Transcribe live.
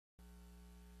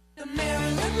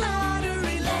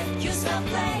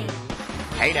yourself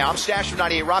play. Hey now, I'm Stash from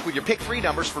 98 Rock with your pick 3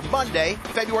 numbers for Monday,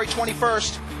 February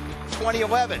 21st,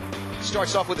 2011.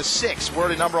 Starts off with a 6,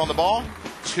 worded number on the ball,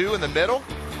 2 in the middle,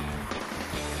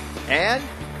 and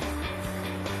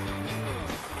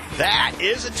that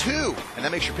is a 2. And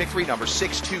that makes your pick 3 number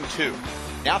 622.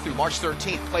 Now through March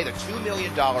 13th, play the $2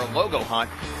 million logo hunt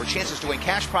for chances to win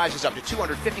cash prizes up to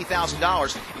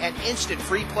 $250,000 and instant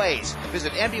free plays.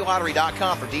 Visit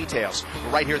MDLottery.com for details.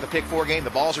 We're right here at the pick 4 game. The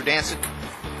balls are dancing.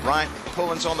 Bryant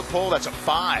Pullins on the pole. That's a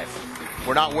 5.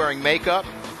 We're not wearing makeup.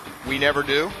 We never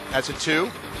do. That's a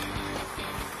 2.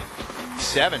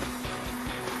 7.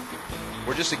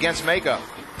 We're just against makeup.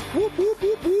 Whoop, whoop,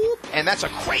 whoop, whoop. And that's a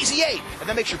crazy 8. And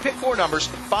that makes your pick 4 numbers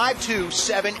 5, 2,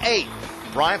 7, 8.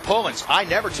 Bryant Pullins. I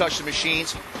never touched the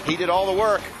machines. He did all the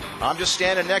work. I'm just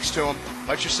standing next to him.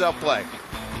 Let yourself play.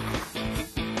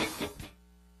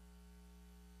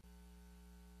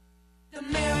 The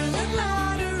Maryland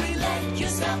Lottery, let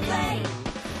yourself play.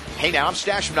 Hey now, I'm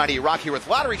Stash from 98 Rock here with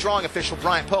lottery drawing official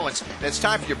Bryant Pullins. And it's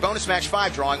time for your bonus match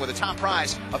 5 drawing with a top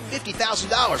prize of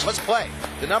 $50,000. Let's play.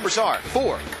 The numbers are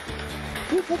 4,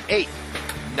 8,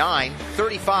 9,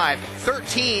 35,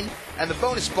 13, and the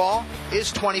bonus ball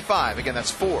is 25. Again,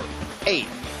 that's 4, 8,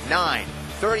 9,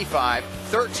 35,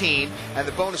 13, and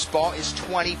the bonus ball is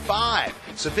 25.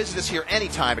 So visit us here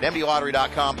anytime at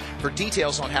MDLottery.com for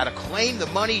details on how to claim the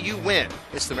money you win.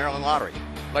 It's the Maryland Lottery.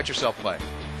 Let yourself play.